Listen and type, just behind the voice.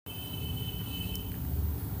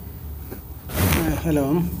Hello.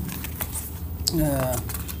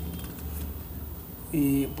 ഈ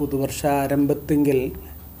പുതുവർഷാരംഭത്തെങ്കിൽ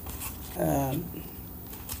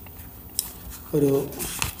ഒരു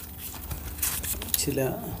ചില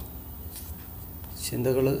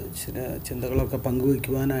ചിന്തകളൊക്കെ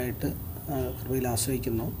പങ്കുവയ്ക്കുവാനായിട്ട് കൃപയിൽ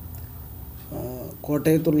ആശ്രയിക്കുന്നു.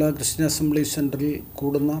 കോട്ടയത്തുള്ള ക്രിസ്ത്യൻ അസംബ്ലി സെൻറ്ററിൽ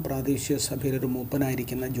കൂടുന്ന പ്രാദേശിക സഭയിലെ ഒരു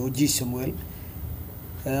മൂപ്പനായിരിക്കുന്ന ജോജി ശമുവേൽ,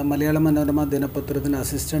 മലയാള മനോരമ ദിനപത്രത്തിന്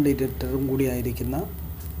അസിസ്റ്റൻ്റ് എഡിറ്ററും കൂടിയായിരിക്കുന്ന,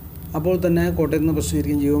 അപ്പോൾ തന്നെ കോട്ടയത്ത് നിന്ന്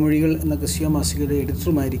പ്രസിദ്ധീകരിക്കുന്ന ജീവമൊഴികൾ എന്ന ക്രിസ്തീയ മാസികയുടെ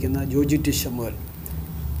എഡിറ്ററുമായിരിക്കുന്ന ജോജി ടി ശമുവേൽ,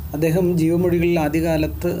 അദ്ദേഹം ജീവമൊഴികളിൽ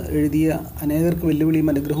ആദ്യകാലത്ത് എഴുതിയ അനേകർക്ക് വെല്ലുവിളിയും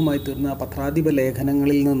അനുഗ്രഹവുമായി തീർന്ന പത്രാധിപ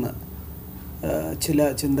ലേഖനങ്ങളിൽ നിന്ന് ചില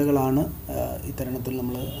ചിന്തകളാണ് ഇത്തരണത്തിൽ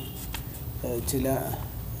നമ്മൾ ചില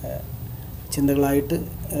ചിന്തകളായിട്ട്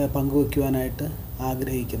പങ്കുവയ്ക്കുവാനായിട്ട്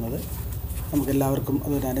ആഗ്രഹിക്കുന്നത്. നമുക്കെല്ലാവർക്കും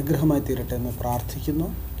അതൊരു അനുഗ്രഹമായി തീരട്ടെ എന്ന് പ്രാർത്ഥിക്കുന്നു.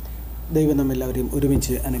 ദൈവം നമ്മെല്ലാവരെയും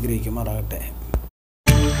ഒരുമിച്ച് അനുഗ്രഹിക്കുമാറാകട്ടെ.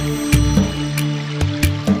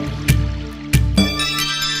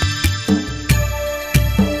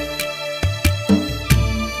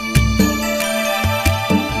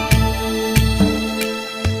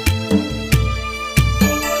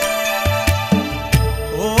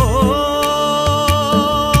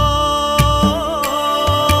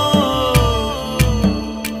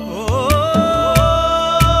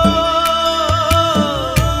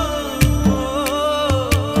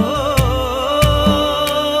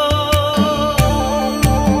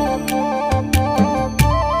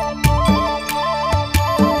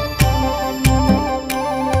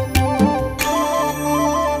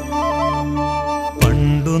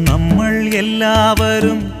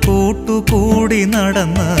 എല്ലാവരും കൂട്ടുകൂടി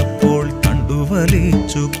നടന്നപ്പോൾ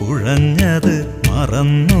കണ്ടുവലിച്ചു കുഴഞ്ഞത്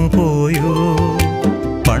മറന്നുപോയോ?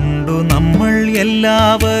 പണ്ടു നമ്മൾ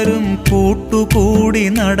എല്ലാവരും കൂട്ടുകൂടി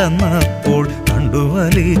നടന്നപ്പോൾ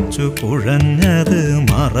കണ്ടുവലിച്ചു കുഴഞ്ഞത്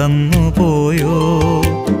മറന്നുപോയോ?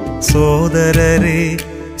 സോദരരേ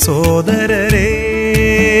സോദരരേ,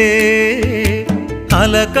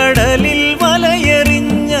 അലകടലിൽ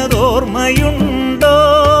വലയെറിഞ്ഞതോർമ്മയുണ്ടോ?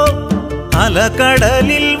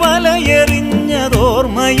 അലകടലിൽ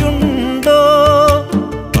വലയെറിഞ്ഞതോർമ്മയുണ്ടോ?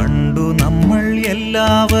 പണ്ടു നമ്മൾ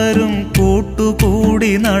എല്ലാവരും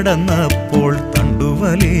കൂട്ടുകൂടി നടന്നപ്പോൾ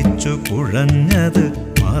തണ്ടുവലിച്ചു കുഴഞ്ഞത്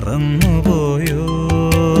മറന്നുപോയോ?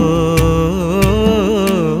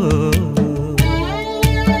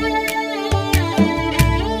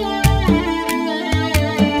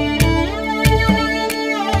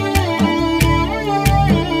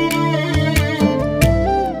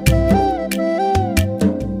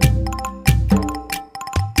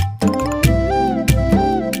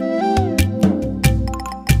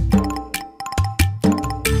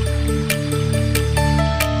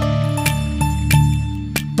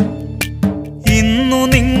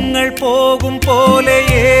 പോകും പോലെ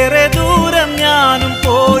ഏറെ ദൂരം ഞാനും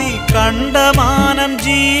പോയി, കണ്ടമാനം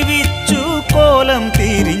ജീവിച്ചു കോലം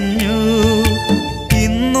തിരിഞ്ഞു.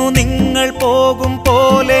 ഇന്നു നിങ്ങൾ പോകും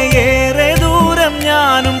പോലെ ഏറെ ദൂരം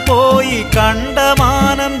ഞാനും പോയി,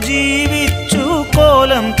 കണ്ടമാനം ജീവിച്ചു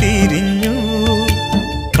കോലം തിരിഞ്ഞു.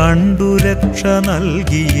 കണ്ടു രക്ഷ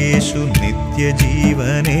നൽകി യേശു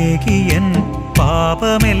നിത്യജീവനേകിയൻ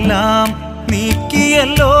പാപമെല്ലാം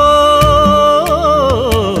നീക്കിയല്ലോ.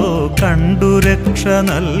 കണ്ടു രക്ഷ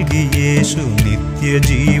നൽകി യേശു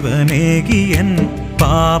നിത്യജീവനേകിയൻ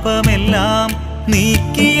പാപമെല്ലാം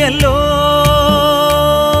നീക്കിയല്ലോ.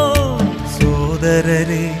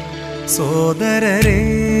 സോദരരേ സോദരരേ,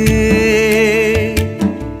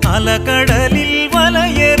 അലകടലിൽ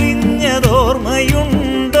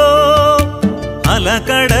വലയെറിഞ്ഞതോർമ്മയുണ്ടോ?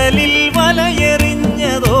 അലകടലിൽ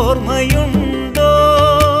വലയെറിഞ്ഞതോർമ്മയുണ്ടോ?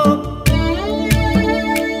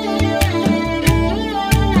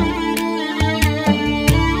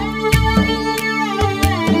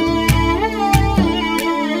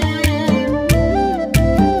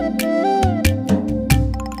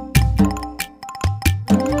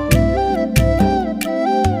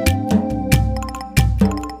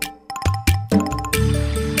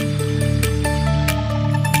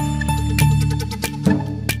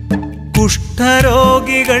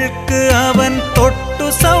 കുഷ്ഠരോഗികൾക്ക് അവൻ തൊട്ടു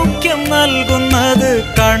സൗഖ്യം നൽകുന്നത്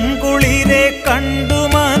കൺകുളിരെ കണ്ടു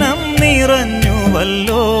മനം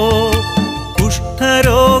നിറഞ്ഞുവല്ലോ.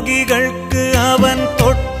 കുഷ്ഠരോഗികൾക്ക് അവൻ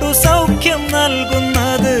തൊട്ടു സൗഖ്യം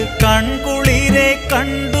നൽകുന്നത് കൺകുളിരെ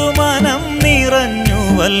കണ്ടു മനം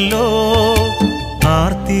നിറഞ്ഞുവല്ലോ.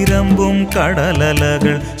 ആർത്തിരമ്പും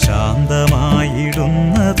കടലലകൾ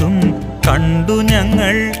ശാന്തമായിടുന്നതും കണ്ടു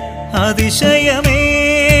ഞങ്ങൾ അതിശയമേ.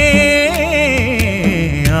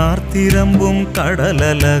 ആർത്തിരമ്പും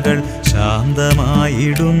കടലലകൾ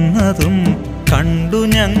ശാന്തമായിടുന്നതും കണ്ടു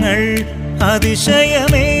ഞങ്ങൾ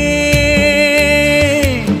അതിശയമേ.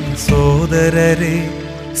 സോദരരെ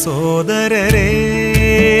സോദരരെ,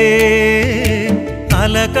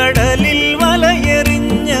 അലകടലിൽ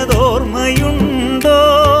വലയെറിഞ്ഞതോർമ്മയുണ്ടോ?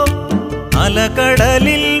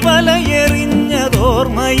 അലകടലിൽ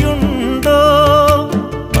വലയെറിഞ്ഞതോർമ്മയുണ്ടോ?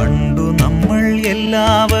 പണ്ടു നമ്മൾ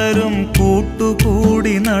എല്ലാവരും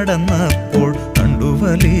കൂട്ടുകൂടി നടന്നപ്പോൾ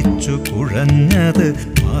കണ്ടുവലിച്ചു കുഴഞ്ഞത്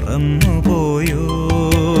മറന്നുപോയോ?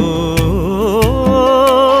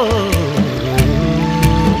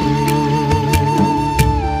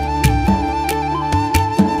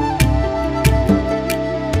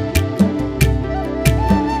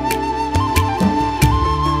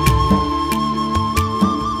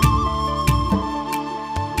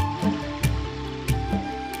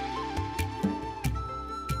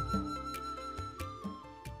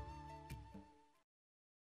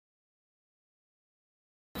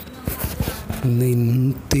 നിൻ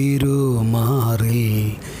തിരുമാറിൽ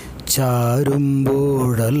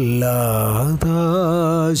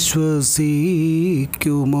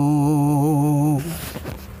ചാരുമ്പോഴല്ലാതാശ്വസിക്കുമോ?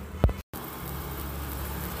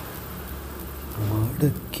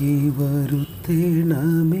 മടക്കി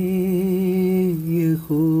വരുത്തേണമേ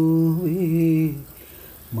യഹോവേ,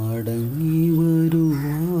 മടങ്ങി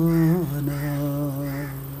വരുവാനാ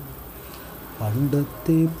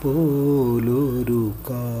പണ്ടത്തെ പോലൊരു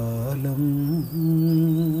കാലം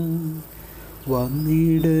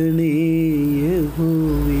വന്നിടണേ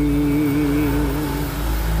യഹോവേ.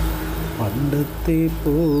 പണ്ടത്തെ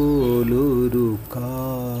പോലൊരു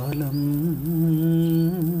കാലം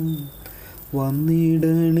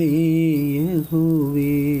വന്നിടണേ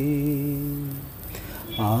യഹോവേ.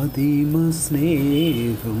 ആദിമ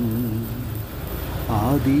സ്നേഹം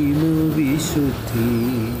ആദിമ വിശുദ്ധി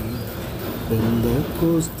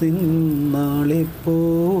പെന്തക്കോസ്തിൻ നാളെപ്പോൾ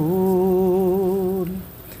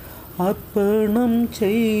അർപ്പണം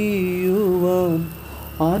ചെയ്യുവാൻ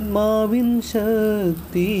ആത്മാവിൻ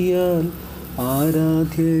ശക്തിയാൽ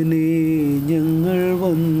ആരാധ്യനെ ഞങ്ങൾ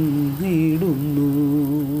വന്നിടുന്നു.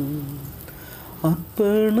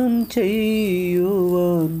 അർപ്പണം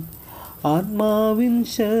ചെയ്യുവാൻ ആത്മാവിൻ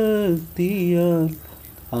ശക്തിയാൽ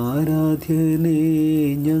ആരാധ്യനെ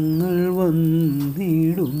ഞങ്ങൾ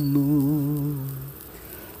വന്നിടുന്നു.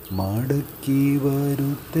 മടക്കി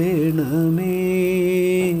വരുത്തേണമേ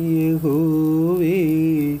യഹോവേ,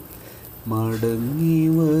 മടങ്ങി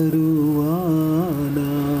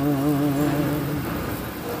വരുവാനാ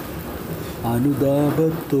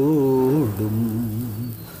അനുതാപത്തോടും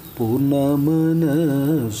പൂർണ്ണമനസ്സോടും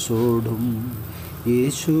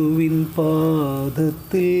യേശുവിൻ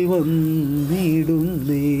പാദത്തിൽ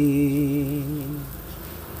വന്നിടുന്നേ.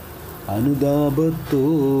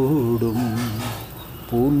 അനുതാപത്തോടും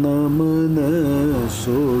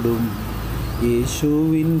പൂർണ്ണമനസ്സോടും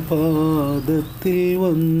യേശുവിൻ പാദത്തിൽ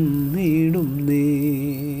വന്നിടുന്നേ.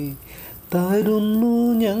 തരുന്നു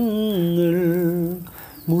ഞങ്ങൾ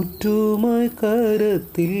മുറ്റുമായി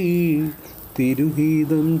കരത്തിൽ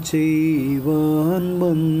തിരുഹിതം ചെയ്യുവാൻ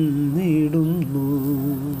വന്നിടുന്നു.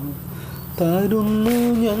 തരുന്നു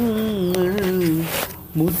ഞങ്ങൾ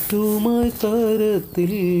മുറ്റുമായി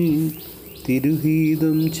കരത്തിൽ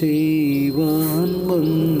തിരുഹിതം ചെയ്യുവാൻ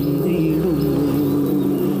വന്നിടുന്നു.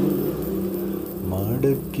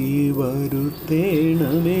 മടക്കി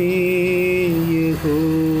വരുത്തേണമേ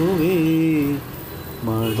യഹോവേ,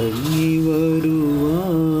 മടങ്ങി വരുവാനായി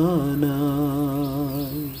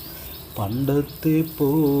പണ്ടത്തെ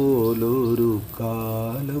പോലൊരു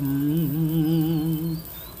കാലം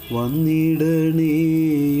വന്നിടണേ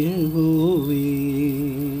യഹോവേ.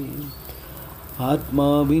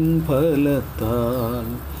 ആത്മാവിൻ ഫലത്താൽ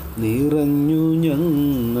നിറഞ്ഞു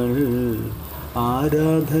ഞങ്ങൾ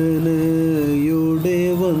ആരാധനയോടെ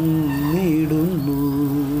വന്നിടുന്നു.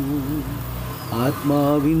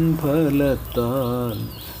 ആത്മാവിൻ ഫലത്താൽ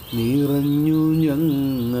നിറഞ്ഞു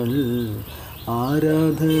ഞങ്ങൾ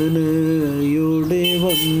ആരാധനയോടെ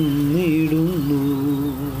വന്നിടുന്നു.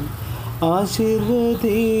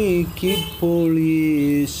 ആശീർവദിക്കിപ്പോൾ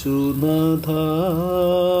യേശുനാഥ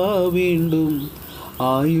വീണ്ടും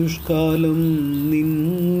ആയുഷ്കാലം നിൻ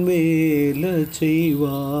വേല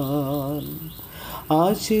ചെയ്യുവാൻ.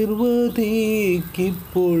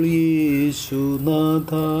 ആശീർവദിക്കിപ്പോൾ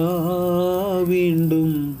യേശുനാഥ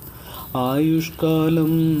വീണ്ടും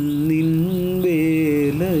ആയുഷ്കാലം നിൻ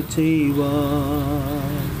വേല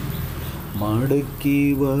ചെയ്യുവാൻ. മടക്കി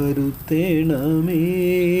വരുത്തേണമേ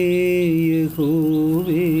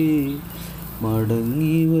യഹോവേ,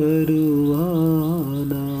 മടങ്ങി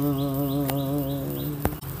വരുവാനാ.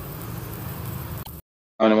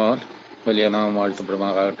 അവന് മകൻ വലിയ നാമം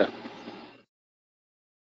വാഴ്ത്തപ്പെടുമാറാകട്ടെ.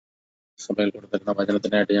 സഭയിൽ കൊടുത്തിരുന്ന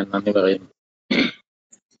വചനത്തിനായിട്ട് ഞാൻ നന്ദി പറയുന്നു.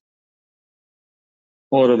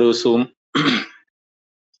 ഓരോ ദിവസവും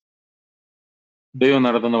ദൈവം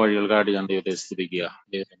നടത്തുന്ന വഴികൾക്കായിട്ട് ഞാൻ ദൈവത്തെ സ്തുതിക്കുക.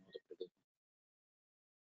 ദൈവത്തെ മഹത്വപ്പെടുത്തുക.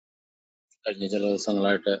 കഴിഞ്ഞ ചില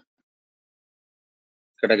ദിവസങ്ങളായിട്ട്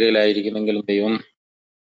കിടക്കയിലായിരിക്കുന്നെങ്കിലും ദൈവം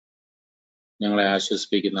ഞങ്ങളെ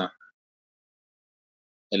ആശ്വസിപ്പിക്കുന്ന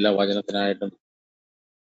എല്ലാ വചനത്തിനായിട്ടും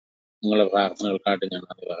നിങ്ങളുടെ പ്രാർത്ഥനകൾക്കായിട്ട് ഞാൻ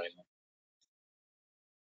നന്ദി പറയുന്നു.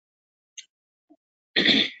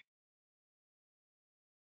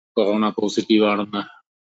 കൊറോണ പോസിറ്റീവ് ആണെന്ന്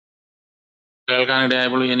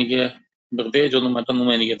കേൾക്കാനിടയായപ്പോൾ എനിക്ക് പ്രത്യേകിച്ചൊന്നും മറ്റൊന്നും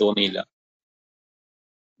എനിക്ക് തോന്നിയില്ല.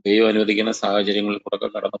 ദൈവം അനുവദിക്കുന്ന സാഹചര്യങ്ങളിൽ കൂടെ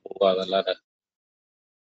കടന്നു പോകുക. അതല്ലാതെ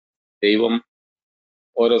ദൈവം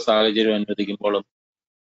ഓരോ സാഹചര്യം അനുവദിക്കുമ്പോഴും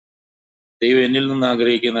ദൈവം എന്നിൽ നിന്ന്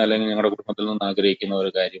ആഗ്രഹിക്കുന്ന, അല്ലെങ്കിൽ ഞങ്ങളുടെ കുടുംബത്തിൽ നിന്ന് ആഗ്രഹിക്കുന്ന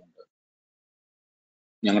ഒരു കാര്യമുണ്ട്.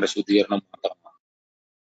 ഞങ്ങളുടെ ശുദ്ധീകരണം മാത്രമാണ്.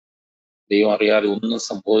 ദൈവം അറിയാതെ ഒന്നും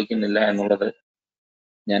സംഭവിക്കുന്നില്ല എന്നുള്ളത്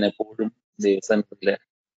ഞാൻ എപ്പോഴും ദൈവസന്നിധിയിലെ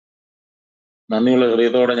നന്ദിയുള്ള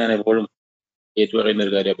ഹൃദയത്തോടെ ഞാൻ എപ്പോഴും ഏറ്റുപറയുന്ന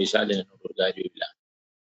ഒരു കാര്യം. പിശാചിനോട് ഒരു കാര്യമില്ല.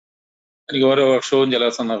 എനിക്ക് ഓരോ വർഷവും ചില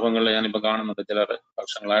സന്ദർഭങ്ങളിൽ ഞാനിപ്പോ കാണുന്നുണ്ട്, ചില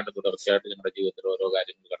വർഷങ്ങളായിട്ട് തുടർച്ചയായിട്ട് ഞങ്ങളുടെ ജീവിതത്തിൽ ഓരോ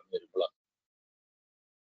കാര്യങ്ങൾ കടന്നു വരുമ്പോൾ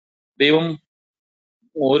ദൈവം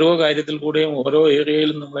ഓരോ കാര്യത്തിൽ കൂടെയും ഓരോ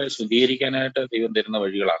ഏരിയയിലും നമ്മളെ ശുദ്ധീകരിക്കാനായിട്ട് ദൈവം തരുന്ന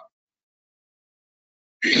വഴികളാണ്.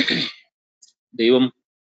 ദൈവം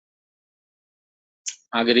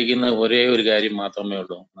ആഗ്രഹിക്കുന്ന ഒരേ ഒരു കാര്യം മാത്രമേ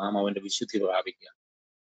ഉള്ളൂ, നാം അവന്റെ വിശുദ്ധി പ്രാപിക്കുക.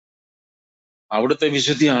 അവിടുത്തെ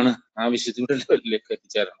വിശുദ്ധിയാണ് ആ വിശുദ്ധിയുടെ ലെവലിലേക്ക്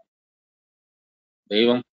എത്തിച്ചേരണം.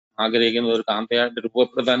 ദൈവം ആഗ്രഹിക്കുന്ന ഒരു കാന്തയായിട്ട്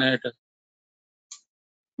രൂപപ്പെടുത്താനായിട്ട്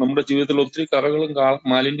നമ്മുടെ ജീവിതത്തിൽ ഒത്തിരി കറകളും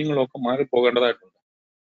മാലിന്യങ്ങളും ഒക്കെ മാറിപ്പോകേണ്ടതായിട്ടുണ്ട്.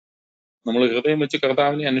 നമ്മൾ ഹൃദയം വെച്ച്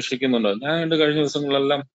കർത്താവിനെ അന്വേഷിക്കുന്നുണ്ട്. ഞാൻ എൻ്റെ കഴിഞ്ഞ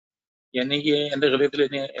ദിവസങ്ങളിലെല്ലാം എനിക്ക് എൻ്റെ ഹൃദയത്തിൽ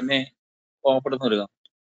എന്നെ ഓർപ്പെടുന്ന ഒരു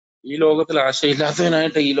ഈ ലോകത്തിൽ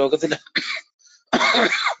ആശയില്ലാത്തവനായിട്ട്, ഈ ലോകത്തിൽ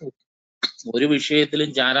ഒരു വിഷയത്തിലും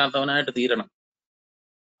ചാരാത്തവനായിട്ട് തീരണം.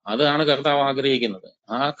 അതാണ് കർത്താവ് ആഗ്രഹിക്കുന്നത്.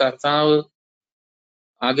 ആ കർത്താവ്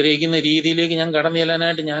ആഗ്രഹിക്കുന്ന രീതിയിലേക്ക് ഞാൻ കടന്നു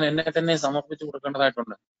ചെല്ലാനായിട്ട് ഞാൻ എന്നെ തന്നെ സമർപ്പിച്ചു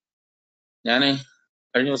കൊടുക്കേണ്ടതായിട്ടുണ്ട്. ഞാൻ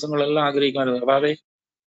കഴിഞ്ഞ ദിവസങ്ങളെല്ലാം ആഗ്രഹിക്കുമായിരുന്നു, കർത്താവേ,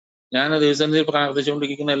 ഞാൻ ദിവസത്തിൽ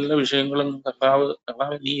പ്രാർത്ഥിച്ചുകൊണ്ടിരിക്കുന്ന എല്ലാ വിഷയങ്ങളും കർത്താവ്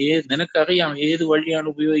നീ നിനക്കറിയാം ഏത് വഴിയാണ്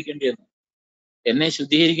ഉപയോഗിക്കേണ്ടതെന്ന്. എന്നെ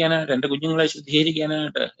ശുദ്ധീകരിക്കാനായിട്ട്, എൻ്റെ കുഞ്ഞുങ്ങളെ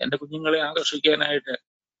ശുദ്ധീകരിക്കാനായിട്ട്, എൻ്റെ കുഞ്ഞുങ്ങളെ ആകർഷിക്കാനായിട്ട്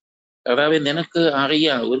കർത്താവെ നിനക്ക്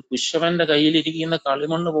അറിയാം. ഒരു കുശവന്റെ കയ്യിലിരിക്കുന്ന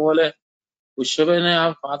കളിമണ്ണ് പോലെ കുശവന് ആ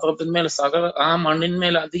പാത്രത്തിന്മേൽ ആ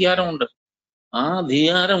മണ്ണിന്മേൽ അധികാരമുണ്ട്. ആ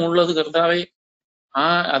അധികാരമുള്ളത് കർത്താവെ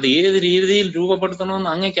അത് ഏത് രീതിയിൽ രൂപപ്പെടുത്തണമെന്ന്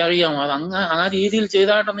അങ്ങേക്ക് അറിയാം. അത് ആ രീതിയിൽ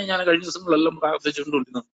ചെയ്തായിട്ടാണ് ഞാൻ കഴിഞ്ഞ ദിവസങ്ങളെല്ലാം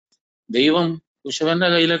പ്രാർത്ഥിച്ചുകൊണ്ടിരുന്നത്. ദൈവം കുശവന്റെ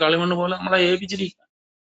കയ്യിലെ കളിമണ്ണ് പോലെ നമ്മളെ ഏൽപ്പിച്ചിരിക്കുക.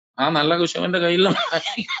 ആ നല്ല കുശവന്റെ കയ്യിൽ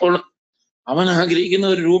നമ്മളായിരിക്കുമ്പോൾ അവൻ ആഗ്രഹിക്കുന്ന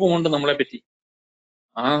ഒരു രൂപമുണ്ട് നമ്മളെ പറ്റി.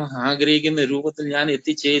 ആ ആഗ്രഹിക്കുന്ന രൂപത്തിൽ ഞാൻ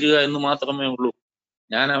എത്തിച്ചേരുക എന്ന് മാത്രമേ ഉള്ളൂ.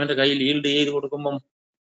 ഞാൻ അവന്റെ കയ്യിൽ ഈൽഡ് ചെയ്ത് കൊടുക്കുമ്പം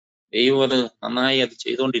ദൈവം അത് നന്നായി അത്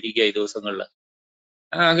ചെയ്തുകൊണ്ടിരിക്കുക. ഈ ദിവസങ്ങളിൽ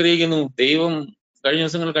ഞാൻ ആഗ്രഹിക്കുന്നു. ദൈവം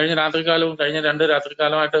കഴിഞ്ഞ രാത്രികാലവും കഴിഞ്ഞ 2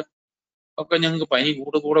 രാത്രികാലമായിട്ട് ഒക്കെ ഞങ്ങൾക്ക് പനി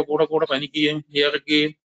കൂടെ പനിക്കുകയും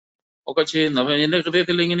ഇറക്കുകയും ഒക്കെ ചെയ്യുന്നു. അപ്പൊ എന്റെ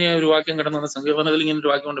ഹൃദയത്തിൽ ഇങ്ങനെ ഒരു വാക്യം കിടന്ന സങ്കീർത്തനത്തിൽ ഇങ്ങനെ ഒരു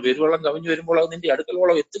വാക്യമുണ്ട്, പെരുവെള്ളം കവിഞ്ഞു വരുമ്പോൾ അത് നിന്റെ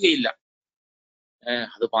അടുക്കലോളം എത്തുകയില്ല.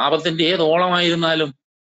 അത് പാപത്തിന്റെ ഏതോളമായിരുന്നാലും,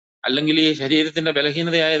 അല്ലെങ്കിൽ ഈ ശരീരത്തിന്റെ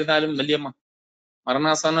ബലഹീനതയായിരുന്നാലും, വലിയ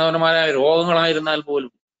മരണാസന്നപരമായ രോഗങ്ങളായിരുന്നാൽ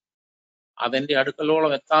പോലും അതെന്റെ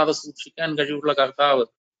അടുക്കലോളം എത്താതെ സൂക്ഷിക്കാൻ കഴിവുള്ള കർത്താവ്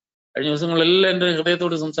കഴിഞ്ഞ ദിവസങ്ങളെല്ലാം എൻ്റെ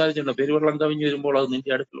ഹൃദയത്തോട് സംസാരിച്ചിട്ടുണ്ട്. പെരുവെള്ളം കവിഞ്ഞു വരുമ്പോൾ അത്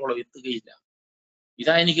നിന്റെ അടുക്കലോളം എത്തുകയില്ല.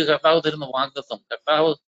 ഇതാ എനിക്ക് കർത്താവ് തരുന്ന വാഗ്ദത്തം.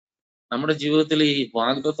 കർത്താവ് നമ്മുടെ ജീവിതത്തിൽ ഈ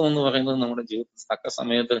വാഗ്ദത്തം എന്ന് പറയുന്നത് നമ്മുടെ ജീവിതത്തിൽ തക്ക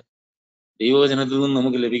സമയത്ത് ദൈവവചനത്തിൽ നിന്ന്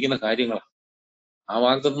നമുക്ക് ലഭിക്കുന്ന കാര്യങ്ങളാണ്. ആ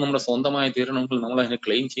വാഗ്ദത്തം നമ്മുടെ സ്വന്തമായി തീരണമെങ്കിൽ നമ്മൾ അതിനെ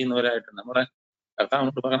ക്ലെയിം ചെയ്യുന്നവരായിട്ട് നമ്മുടെ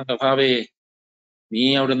കർത്താവിനോട് പറയുന്ന, കർത്താവേ, നീ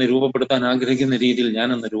അവിടെ നിന്ന് രൂപപ്പെടുത്താൻ ആഗ്രഹിക്കുന്ന രീതിയിൽ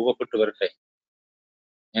ഞാനൊന്ന് രൂപപ്പെട്ടു വരട്ടെ.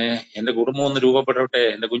 എൻ്റെ കുടുംബം ഒന്ന് രൂപപ്പെടട്ടെ,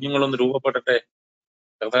 എൻ്റെ കുഞ്ഞുങ്ങളൊന്ന് രൂപപ്പെടട്ടെ.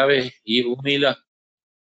 കർത്താവേ,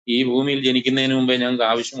 ഈ ഭൂമിയിൽ ജനിക്കുന്നതിന് മുമ്പേ ഞങ്ങൾക്ക്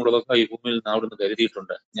ആവശ്യമുള്ളതൊക്കെ ഈ ഭൂമിയിൽ നിന്ന് അവിടുന്ന്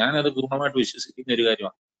കരുതിയിട്ടുണ്ട്. ഞാനത് പൂർണ്ണമായിട്ട് വിശ്വസിക്കുന്ന ഒരു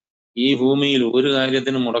കാര്യമാണ്. ഈ ഭൂമിയിൽ ഒരു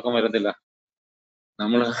കാര്യത്തിനും മുടക്കം വരുന്നില്ല.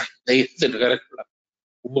 നമ്മൾ ദൈവത്തിന്റെ കരക്കുള്ള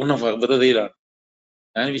പൂർണ്ണ ഭദ്രതയിലാണ്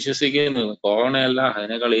ഞാൻ വിശ്വസിക്കുന്നത്. കൊറോണയല്ല,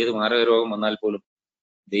 അതിനേക്കാൾ ഏത് മാരകരോഗം വന്നാൽ പോലും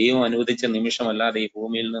ദൈവം അനുവദിച്ച നിമിഷമല്ലാതെ ഈ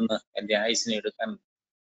ഭൂമിയിൽ നിന്ന് എൻ്റെ ആയുസ്സിനെ എടുക്കാൻ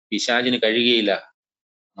പിശാചിന് കഴിയുകയില്ല.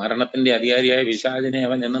 മരണത്തിന്റെ അധികാരിയായ പിശാചിനെ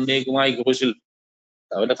അവൻ എന്നേക്കുമായി ക്രൂശിൽ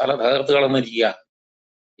അവന്റെ തല തകർത്ത് കളഞ്ഞിരിക്കുക.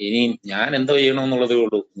 ഇനി ഞാൻ എന്തോ ചെയ്യണമെന്നുള്ളതേ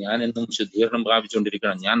ഉള്ളൂ. ഞാൻ എന്നും ശുദ്ധീകരണം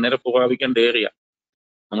പ്രാപിച്ചുകൊണ്ടിരിക്കണം. ഞാൻ നിരപ്പ് പ്രാപിക്കേണ്ട ഏറിയ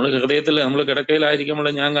നമ്മൾ ഹൃദയത്തിൽ, നമ്മൾ കിടക്കയിലായിരിക്കുമ്പോൾ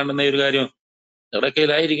ഞാൻ കാണുന്ന ഒരു കാര്യം,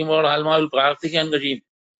 കിടക്കയിലായിരിക്കുമ്പോൾ ആത്മാവിൽ പ്രാർത്ഥിക്കാൻ കഴിയും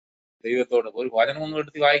ദൈവത്തോട്. ഒരു വചനമൊന്നും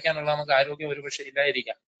എടുത്ത് വായിക്കാനുള്ള നമുക്ക് ആരോഗ്യം ഒരുപക്ഷെ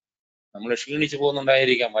ഇല്ലായിരിക്കാം. നമ്മൾ ക്ഷീണിച്ചു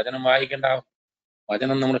പോകുന്നുണ്ടായിരിക്കാം. വചനം വായിക്കേണ്ട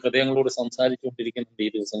വചനം നമ്മുടെ ഹൃദയങ്ങളോട് സംസാരിച്ചുകൊണ്ടിരിക്കുന്നുണ്ട് ഈ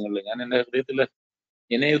ദിവസങ്ങളിൽ. ഞാൻ എൻ്റെ ഹൃദയത്തിൽ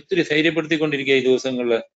എന്നെ ഒത്തിരി ധൈര്യപ്പെടുത്തിക്കൊണ്ടിരിക്കുക ഈ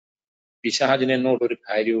ദിവസങ്ങളില്. പിശാചിന് എന്നോടൊരു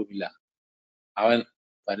കാര്യവുമില്ല. അവൻ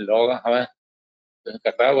അവൻ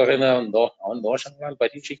കർത്താവ് പറയുന്നത് അവൻ ദോഷങ്ങളാൽ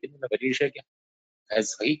പരീക്ഷിക്കുന്നില്ല. പരീക്ഷയ്ക്ക്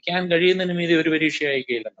സഹിക്കാൻ കഴിയുന്നതിന് മീതെ ഒരു പരീക്ഷ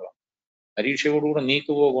അയക്കുകയില്ലെന്നതാണ്. പരീക്ഷയോടുകൂടെ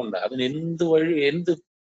നീക്കുപോകുണ്ട്. അതിന്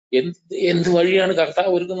എന്ത് വഴിയാണ്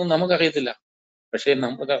കർത്താവ് ഒരുക്കുന്നത് നമുക്കറിയത്തില്ല. പക്ഷെ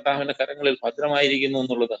നമ്മൾ കർത്താവിന്റെ കരങ്ങളിൽ ഭദ്രമായിരിക്കുന്നു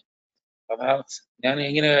എന്നുള്ളത് കർത്താവ്. ഞാൻ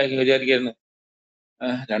എങ്ങനെ വിചാരിക്കായിരുന്നു,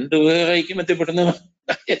 രണ്ടുപേർ ഐക്യമെത്തിപ്പെടുന്ന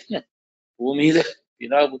ഭൂമിയിലെ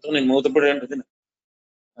പിതാവ് പുത്രനെ മോത്തപ്പെടേണ്ടതിന്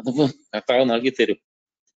അതിപ്പോ കർത്താവ് നൽകി തരും.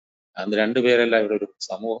 അത് രണ്ടുപേരല്ല, ഇവിടെ ഒരു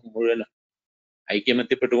സമൂഹം മുഴുവൻ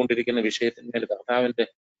ഐക്യമെത്തിപ്പെട്ടുകൊണ്ടിരിക്കുന്ന വിഷയത്തിന്മേൽ കർത്താവിന്റെ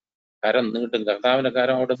കരം നീട്ടും. കർത്താവിന്റെ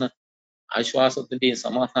കരം അവിടുന്ന് ആശ്വാസത്തിന്റെയും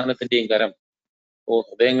സമാധാനത്തിന്റെയും കരം.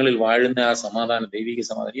 ഹൃദയങ്ങളിൽ വാഴുന്ന ആ സമാധാനം, ദൈവിക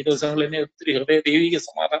സമാധാനം. ഈ ദിവസങ്ങളിൽ എന്നെ ഒത്തിരി ദൈവിക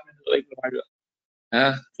സമാധാനം ഹൃദയങ്ങളിൽ വാഴുക.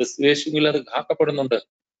 ക്രിസ്തുയേശുവിൽ അത് കാക്കപ്പെടുന്നുണ്ട്.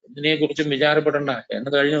 ഒന്നിനെ കുറിച്ചും വിചാരപ്പെടണ്ട എന്ന്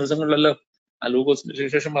കഴിഞ്ഞ ദിവസങ്ങളിലെല്ലാം ആ ലൂക്കോസിന്റെ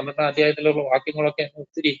സുവിശേഷം 12-ാം അധ്യായത്തിലുള്ള വാക്യങ്ങളൊക്കെ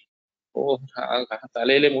ഒത്തിരി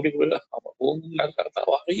തലയിലെ മുടി പോകുന്നില്ല.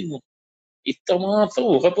 കർത്താവ് അറിയുന്നു. ഇത്രമാത്രം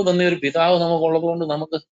ഉറപ്പ് തന്ന ഒരു പിതാവ് നമുക്കുള്ളത് കൊണ്ട്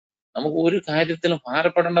നമുക്ക് ഒരു കാര്യത്തിലും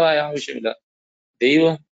ഭാരപ്പെടേണ്ടതായ ആവശ്യമില്ല.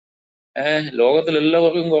 ദൈവം ലോകത്തിൽ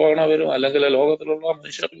എല്ലാവർക്കും കൊറോണ വരും, അല്ലെങ്കിൽ ലോകത്തിലുള്ള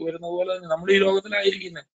മനുഷ്യർക്ക് വരുന്ന പോലെ നമ്മൾ ഈ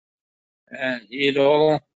ലോകത്തിലായിരിക്കുന്നത്. ഈ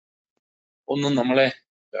ലോകം ഒന്നും നമ്മളെ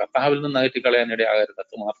കർത്താവിൽ നിന്ന് അകറ്റിക്കളയാൻ ഇടയാകരുത്.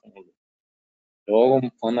 അത് മാത്രമേ ഉള്ളൂ. രോഗം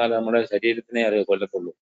വന്നാൽ നമ്മുടെ ശരീരത്തിനെ അത്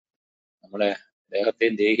കൊല്ലത്തുള്ളൂ. നമ്മുടെ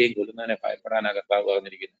ദേഹത്തെയും ദേഹിയെയും കൊല്ലുന്നതിനെ ഭയപ്പെടാനാ കർത്താവ്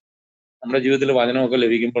പറഞ്ഞിരിക്കുന്നത്. നമ്മുടെ ജീവിതത്തിൽ വചനമൊക്കെ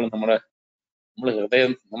ലഭിക്കുമ്പോൾ നമ്മൾ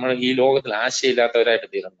ഹൃദയം, നമ്മൾ ഈ ലോകത്തിൽ ആശയില്ലാത്തവരായിട്ട്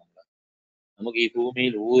തീരണം. നമുക്ക് ഈ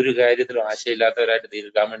ഭൂമിയിൽ ഒരു കാര്യത്തിലും ആശയില്ലാത്തവരായിട്ട്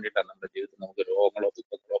തീർക്കാൻ വേണ്ടിയിട്ടാണ് നമ്മുടെ ജീവിതത്തിൽ നമുക്ക് രോഗങ്ങളോ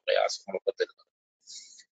ദുഃഖങ്ങളോ പ്രയാസങ്ങളോ ഒക്കെ തരുന്നത്.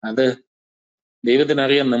 അത്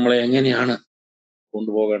ദൈവത്തിനറിയാം നമ്മളെ എങ്ങനെയാണ്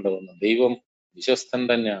കൊണ്ടുപോകേണ്ടതെന്ന്. ദൈവം വിശ്വസ്തൻ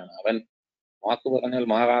തന്നെയാണ്. അവൻ വാക്ക് പറഞ്ഞാൽ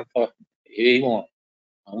മാറാത്ത ദൈവമാണ്.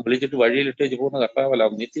 അവൻ വിളിച്ചിട്ട് വഴിയിലിട്ടേച്ച് പോകുന്ന കർത്താവല്ല.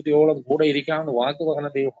 നിത്യതയോളം കൂടെ ഇരിക്കാമെന്ന് വാക്ക് പറഞ്ഞ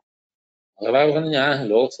ദൈവം. കർത്താവ് പറഞ്ഞു, ഞാൻ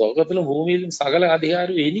സ്വർഗത്തിലും ഭൂമിയിലും സകല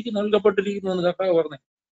അധികാരവും എനിക്ക് നൽകപ്പെട്ടിരിക്കുന്നു എന്ന് കർത്താവ് പറഞ്ഞു.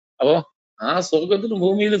 അപ്പോ ആ സ്വർഗത്തിലും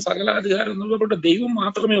ഭൂമിയിലും സകല അധികാരം നൽകപ്പെട്ട ദൈവം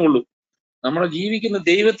മാത്രമേ ഉള്ളൂ. നമ്മളെ ജീവിക്കുന്ന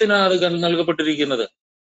ദൈവത്തിന് അത് നൽകപ്പെട്ടിരിക്കുന്നത്.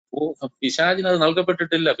 പിശാചിന് അത്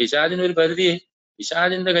നൽകപ്പെട്ടിട്ടില്ല. പിശാചിന് ഒരു പരിധിയെ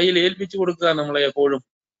പിശാചിന്റെ കയ്യിൽ ഏൽപ്പിച്ചു കൊടുക്കുക നമ്മളെ എപ്പോഴും.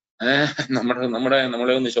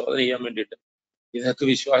 നമ്മളെ ഒന്ന് ശോധന ചെയ്യാൻ വേണ്ടിയിട്ട്. ഇതൊക്കെ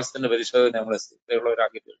വിശ്വാസത്തിന്റെ പരിശോധന നമ്മളെ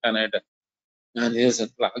സ്ഥിരതയുള്ളവരാക്കി തീർക്കാനായിട്ട് ഞാൻ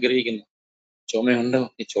ദിവസത്തിൽ ആഗ്രഹിക്കുന്നു. ചുമയുണ്ടോ?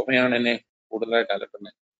 ഈ ചുമയാണ് എന്നെ കൂടുതലായിട്ട്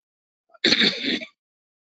അലട്ടുന്നത്.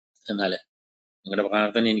 എന്നാല് നിങ്ങളുടെ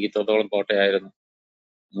പ്രാർത്ഥന എനിക്ക് ഇത്രത്തോളം കോട്ടയായിരുന്നു.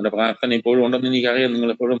 നിങ്ങളുടെ പ്രാർത്ഥന ഇപ്പോഴും ഉണ്ടെന്ന് എനിക്കറിയാം. നിങ്ങൾ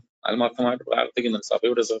എപ്പോഴും ആത്മാർത്ഥമായിട്ട് പ്രാർത്ഥിക്കുന്നു.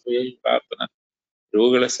 സഭയുടെ പ്രാർത്ഥന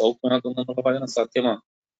രോഗികളെ സൗഖ്യമാക്കുന്നു എന്നുള്ള വചനം സത്യമാണ്.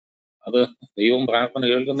 അത് ദൈവം പ്രാർത്ഥന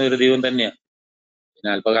കേൾക്കുന്ന ഒരു ദൈവം തന്നെയാണ്. പിന്നെ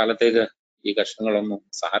അല്പകാലത്തേക്ക് ഈ കഷ്ടങ്ങളൊന്നും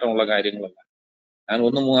സാരമുള്ള കാര്യങ്ങളല്ല. ഞാൻ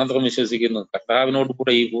ഒന്ന് മാത്രം വിശ്വസിക്കുന്നു, കർത്താവിനോട്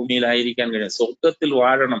കൂടെ ഈ ഭൂമിയിലായിരിക്കാൻ കഴിയും. സ്വർഗത്തിൽ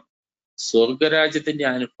വാഴണം. സ്വർഗരാജ്യത്തിന്റെ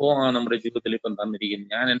അനുഭവമാണ് നമ്മുടെ ജീവിതത്തിൽ ഇപ്പം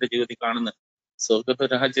തന്നിരിക്കുന്നത്. ഞാൻ എൻ്റെ ജീവിതത്തിൽ കാണുന്ന സ്വർഗത്തെ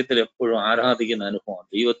രാജ്യത്തിൽ എപ്പോഴും ആരാധിക്കുന്ന അനുഭവമാണ്.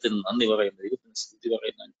 ദൈവത്തിന് നന്ദി പറയുന്ന, ദൈവത്തിന് സ്തുതി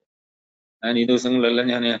പറയുന്ന അനുഭവം. ഞാൻ ഈ ദിവസങ്ങളിലെല്ലാം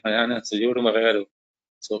ഞാൻ സുജിയോട് പറയാറ്,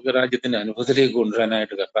 സ്വർഗരാജ്യത്തിന്റെ അനുഭവത്തിലേക്ക്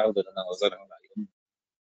കൊണ്ടുവരാനായിട്ട് കർത്താവ് തരുന്ന അവസരങ്ങളായിരുന്നു.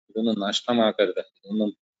 ഇതൊന്നും നഷ്ടമാക്കരുത്.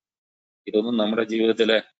 ഇതൊന്നും നമ്മുടെ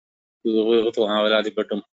ജീവിതത്തിലെ തീർത്തും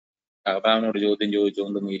ആവലാതിപ്പെട്ടും കർത്താവിനോട് ചോദ്യം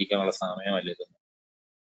ചോദിച്ചുകൊണ്ടൊന്നും ഇരിക്കാനുള്ള സമയമല്ല ഇതൊന്നും.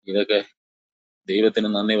 ഇതൊക്കെ ദൈവത്തിന്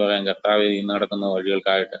നന്ദി പറയാൻ, കർത്താവ് ഈ നടക്കുന്ന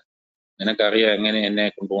വഴികൾക്കായിട്ട് നിനക്കറിയാം എങ്ങനെ എന്നെ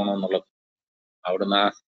കൊണ്ടുപോകണമെന്നുള്ളത്. അവിടുന്ന് ആ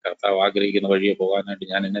കർത്താവ് ആഗ്രഹിക്കുന്ന വഴിയെ പോകാനായിട്ട്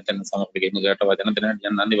ഞാൻ എന്നെ തന്നെ സമർപ്പിക്കുന്നു. കേട്ട വചനത്തിനായിട്ട്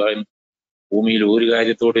ഞാൻ നന്ദി പറയുന്നു. ഭൂമിയിൽ ഒരു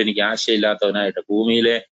കാര്യത്തോടും എനിക്ക് ആശയില്ലാത്തവനായിട്ട്,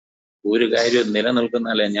 ഭൂമിയിലെ ഒരു കാര്യം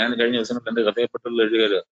നിലനിൽക്കുന്നതല്ല. ഞാൻ കഴിഞ്ഞ ദിവസം എന്റെ ഹൃദയപ്പെട്ടുള്ള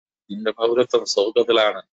എഴുകരുത്, നിന്റെ പൗരത്വം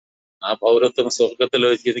സ്വർഗത്തിലാണ്. ആ പൗരത്വം സ്വർഗത്തിൽ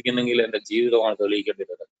വെച്ചിരിക്കുന്നെങ്കിൽ എന്റെ ജീവിതമാണ്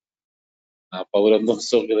തെളിയിക്കേണ്ടത്. ആ പൗരത്വം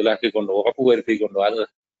സ്വർഗത്തിലാക്കിക്കൊണ്ട് ഉറപ്പുവരുത്തിക്കൊണ്ട് അത്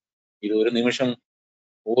ഇതൊരു നിമിഷം,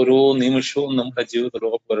 ഓരോ നിമിഷവും നമ്മുടെ ജീവിതത്തിൽ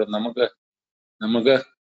ഉറപ്പുവരും.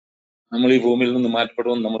 നമ്മൾ ഈ ഭൂമിയിൽ നിന്ന്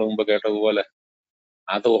മാറ്റപ്പെടുമെന്ന് നമ്മുടെ മുമ്പ് കേട്ടതുപോലെ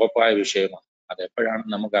അത് ഉറപ്പായ വിഷയമാണ്.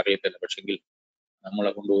 അതെപ്പോഴാണെന്ന് നമുക്ക് അറിയത്തില്ല. പക്ഷെങ്കിൽ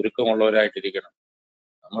നമ്മളെ കൊണ്ട് ഒരുക്കമുള്ളവരായിട്ടിരിക്കണം.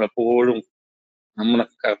 നമ്മളെപ്പോഴും നമ്മുടെ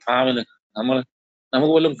കർത്താവിന്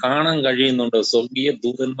നമുക്ക് പോലും കാണാൻ കഴിയുന്നുണ്ട്. സ്വർഗീയ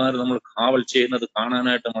ദൂതന്മാർ നമ്മൾ കാവൽ ചെയ്യുന്നത്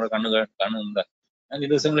കാണാനായിട്ട് നമ്മുടെ കാണുന്നുണ്ട്. ഞാൻ ഈ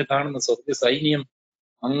ദിവസങ്ങളിൽ കാണുന്ന സ്വർഗീയ സൈന്യം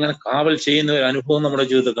അങ്ങനെ കാവൽ ചെയ്യുന്ന ഒരു അനുഭവം നമ്മുടെ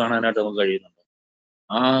ജീവിതത്തിൽ കാണാനായിട്ട് നമുക്ക് കഴിയുന്നുണ്ട്.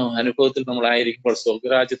 ആ അനുഭവത്തിൽ നമ്മളായിരിക്കുമ്പോൾ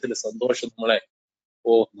സ്വർഗരാജ്യത്തിന്റെ സന്തോഷം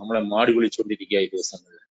നമ്മളെ മാടി വിളിച്ചുകൊണ്ടിരിക്കുക ഈ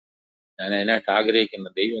ദിവസങ്ങളിൽ. ഞാൻ അതിനായിട്ട് ആഗ്രഹിക്കുന്ന,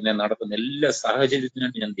 ദൈവം എന്നെ നടത്തുന്ന എല്ലാ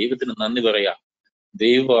സാഹചര്യത്തിനായിട്ട് ഞാൻ ദൈവത്തിന് നന്ദി പറയാം.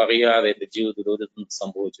 ദൈവം അറിയാതെ എന്റെ ജീവിതത്തിൽ ഒരിതും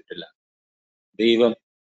സംഭവിച്ചിട്ടില്ല. ദൈവം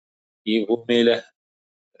ഈ ഭൂമിയില്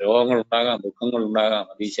രോഗങ്ങൾ ഉണ്ടാകാം, ദുഃഖങ്ങൾ ഉണ്ടാകാം,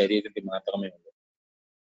 അത് ഈ ശരീരത്തിൽ മാത്രമേ ഉള്ളൂ.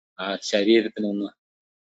 ആ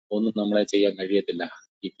ശരീരത്തിനൊന്നും നമ്മളെ ചെയ്യാൻ കഴിയത്തില്ല.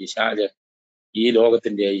 ഈ പിശാച്, ഈ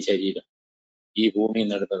ലോകത്തിന്റെ ഈ ശരീരം ഈ ഭൂമിയിൽ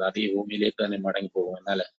നിന്ന് എടുത്തത് അത് ഈ ഭൂമിയിലേക്ക് തന്നെ മടങ്ങിപ്പോകും.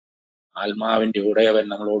 എന്നാൽ ആത്മാവിന്റെ ഉടയവൻ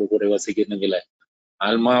നമ്മളോട് കൂടെ വസിക്കുന്നെങ്കിൽ,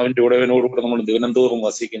 ആത്മാവിന്റെ ഉടയവനോടുകൂടെ നമ്മൾ ദിനംതോറും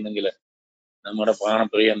വസിക്കുന്നെങ്കിൽ, നമ്മുടെ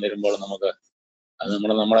പ്രാണപ്രിയം തരുമ്പോൾ നമുക്ക് അത്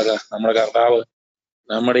നമ്മുടെ കർത്താവ്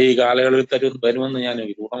നമ്മുടെ ഈ കാലയളവിൽ വരുമെന്ന് ഞാൻ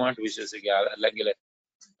ഗൂഢമായിട്ട് വിശ്വസിക്കുക. അതല്ലെങ്കിൽ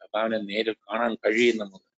കർത്താവിനെ നേരിൽ കാണാൻ കഴിയും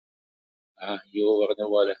നമുക്ക്. അയ്യോ പറഞ്ഞ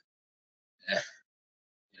പോലെ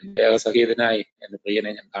എന്റെ സഹീതനായി എന്റെ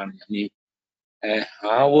പ്രിയനെ ഞാൻ കാണും. ഞാൻ ഈ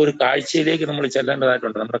ആ ഒരു കാഴ്ചയിലേക്ക് നമ്മൾ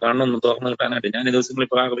ചെല്ലേണ്ടതായിട്ടുണ്ട്. നമ്മുടെ കണ്ണൊന്ന് തുറന്നു കിട്ടാനായിട്ട് ഞാൻ ഈ ദിവസങ്ങളിൽ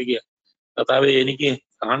പ്രാർത്ഥിക്കുക, കർത്താവെ എനിക്ക്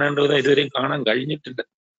കാണേണ്ടത് ഇതുവരെയും കാണാൻ കഴിഞ്ഞിട്ടില്ല.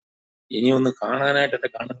 ഇനി ഒന്ന് കാണാനായിട്ട് എന്റെ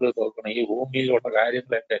കണ്ണുകൾ തുറക്കണം. ഈ ഭൂമിയിലുള്ള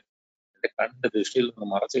കാര്യങ്ങളൊക്കെ എന്റെ കണ്ണിന്റെ ദൃഷ്ടിയിൽ നിന്ന്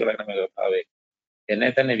മറച്ചു കളയണമേ കർത്താവെ. എന്നെ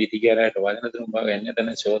തന്നെ വിധിക്കാനായിട്ട്, വചനത്തിന് മുമ്പാകെ എന്നെ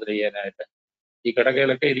തന്നെ ശോധന ചെയ്യാനായിട്ട്. ഈ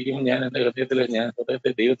കിടക്കയിലൊക്കെ ഇരിക്കുമ്പോൾ ഞാൻ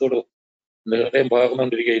ഹൃദയത്തെ ദൈവത്തോട് എന്റെ ഹൃദയം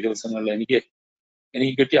പകർന്നുകൊണ്ടിരിക്കുക. ഈ ദിവസങ്ങളിൽ എനിക്ക്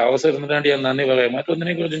കിട്ടിയ അവസരത്തിന് വേണ്ടി ഞാൻ നന്ദി പറയാം.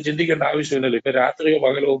 മറ്റൊന്നിനെ കുറിച്ചും ചിന്തിക്കേണ്ട ആവശ്യമില്ലല്ലോ. ഇപ്പൊ രാത്രിയോ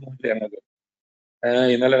പകലോ ഒന്നുമില്ല ഞങ്ങൾക്ക്.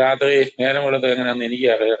 ഇന്നലെ രാത്രി നേരം വെളുത്ത് എങ്ങനെയാണെന്ന് എനിക്ക്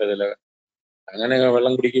അറിയാറില്ല. അങ്ങനെ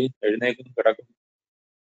വെള്ളം കുടിക്കും, എഴുന്നേക്കും, കിടക്കും.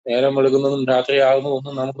 നേരം വെളുക്കുന്നതും രാത്രിയാകുന്നതും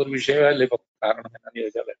ഒന്നും നമുക്കൊരു വിഷയമല്ല ഇപ്പൊ. കാരണം എന്താണെന്ന്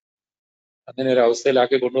ചോദിച്ചാൽ അങ്ങനെ ഒരു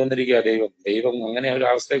അവസ്ഥയിലാക്കി കൊണ്ടുവന്നിരിക്കുക ദൈവം അങ്ങനെ ഒരു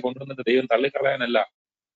അവസ്ഥയിൽ കൊണ്ടുവന്നിട്ട് ദൈവം തള്ളിക്കളയാനല്ല,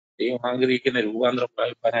 ദൈവം ആഗ്രഹിക്കുന്ന രൂപാന്തരം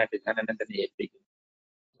പ്രാപിക്കാനായിട്ട് ഞാൻ എന്നെ തന്നെ ഏൽപ്പിക്കുന്നു.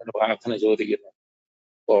 എന്റെ പ്രാർത്ഥന ചോദിക്കുന്നു.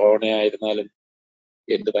 കൊറോണയായിരുന്നാലും,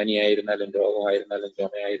 എന്ത് പനിയായിരുന്നാലും, രോഗമായിരുന്നാലും,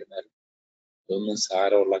 ചുമയായിരുന്നാലും ഇതൊന്നും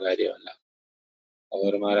സാരമുള്ള കാര്യമല്ല.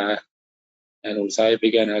 സഹോദരന്മാരായ, ഞാൻ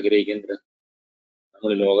ഉത്സാഹിപ്പിക്കാൻ ആഗ്രഹിക്കുന്നത്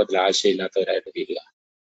നമ്മൾ ലോകത്തിൽ ആശയില്ലാത്തവരായിട്ട് തീരുക.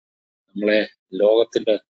 നമ്മളെ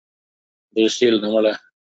ലോകത്തിന്റെ ദൃഷ്ടിയിൽ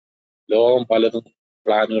ലോകം പലതും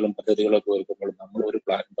പ്ലാനുകളും പദ്ധതികളൊക്കെ ഒരുക്കുമ്പോൾ നമ്മൾ ഒരു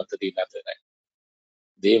പ്ലാനും പദ്ധതി ഇല്ലാത്തവരായി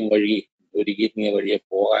ദൈവം ഒരുങ്ങിയ വഴിയെ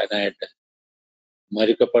പോകാനായിട്ട്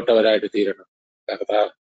മരിക്കപ്പെട്ടവരായിട്ട് തീരണം. കർത്താവ്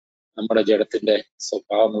നമ്മുടെ ജഡത്തിന്റെ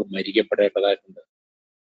സ്വഭാവങ്ങൾ മരിക്കപ്പെടേണ്ടതായിട്ടുണ്ട്.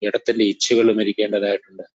 ജഡത്തിന്റെ ഇച്ഛകൾ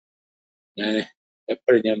മരിക്കേണ്ടതായിട്ടുണ്ട്.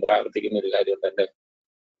 ഞാൻ പ്രാർത്ഥിക്കുന്ന ഒരു കാര്യമുണ്ട്. എൻ്റെ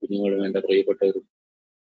കുഞ്ഞുങ്ങളും എൻ്റെ പ്രിയപ്പെട്ടവരും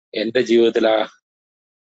എൻ്റെ ജീവിതത്തിൽ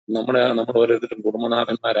നമ്മൾ ഓരോരുത്തരും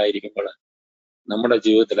കുടുംബനാഥന്മാരായിരിക്കുമ്പോൾ നമ്മുടെ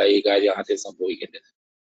ജീവിതത്തിലായി ഈ കാര്യം ആദ്യം സംഭവിക്കേണ്ടത്.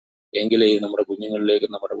 എങ്കിലേ നമ്മുടെ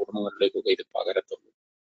കുഞ്ഞുങ്ങളിലേക്കും നമ്മുടെ കുടുംബങ്ങളിലേക്കൊക്കെ ഇത് പകരത്തുള്ളൂ.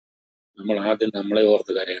 നമ്മൾ ആദ്യം നമ്മളെ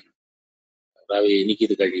ഓർത്ത് കരയണം. കർത്താവേ,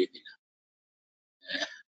 എനിക്കിത് കഴിയുന്നില്ല.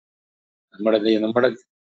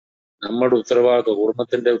 നമ്മുടെ ഉത്തരവാദിത്വം,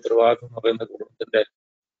 കുടുംബത്തിന്റെ ഉത്തരവാദിത്വം എന്ന് പറയുന്ന കുടുംബത്തിന്റെ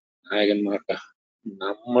നായകന്മാർക്ക്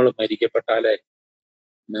നമ്മൾ മരിക്കപ്പെട്ടാലേ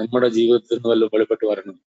നമ്മുടെ ജീവിതത്തിൽ നിന്ന് വല്ലതും വെളിപ്പെട്ട്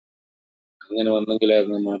വരണം. അങ്ങനെ വന്നെങ്കിലേ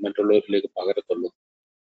മറ്റുള്ളവരിലേക്ക് പകരത്തുള്ളൂ.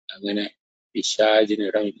 അങ്ങനെ പിശാചിന്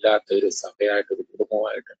ഇടമില്ലാത്ത ഒരു സഭയായിട്ട്, ഒരു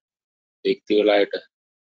കുടുംബമായിട്ട്, വ്യക്തികളായിട്ട്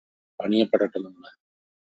പണിയപ്പെടട്ടെ.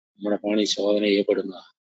 നമ്മുടെ പണി ശോധന ചെയ്യപ്പെടുന്ന,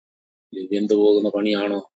 എന്തു പോകുന്ന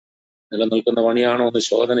പണിയാണോ, നിലനിൽക്കുന്ന പണിയാണോ എന്ന്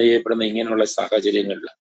ശോധന ചെയ്യപ്പെടുന്ന ഇങ്ങനെയുള്ള സാഹചര്യങ്ങളിൽ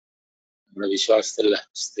നമ്മുടെ വിശ്വാസത്തിൽ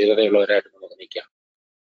സ്ഥിരതയുള്ളവരായിട്ട് നമുക്ക് നിൽക്കാം.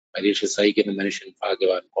 പരീക്ഷ സഹിക്കുന്ന മനുഷ്യൻ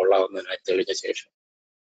ഭാഗ്യവാൻ, കൊള്ളാവുന്നതിനായി തെളിഞ്ഞ ശേഷം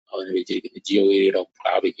അവന് വിജയിക്കുന്ന ജീവകിരീടം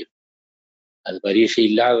പ്രാപിക്കും. അത്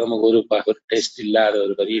പരീക്ഷയില്ലാതെ നമുക്കൊരു ടെസ്റ്റ് ഇല്ലാതെ,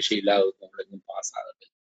 ഒരു പരീക്ഷയില്ലാതെ നമ്മളെങ്കിലും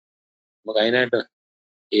പാസ്സാകത്തില്ല. നമുക്ക് അതിനായിട്ട്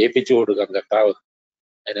ഏൽപ്പിച്ചു കൊടുക്കാം. കർത്താവ്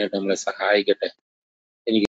അതിനായിട്ട് നമ്മളെ സഹായിക്കട്ടെ.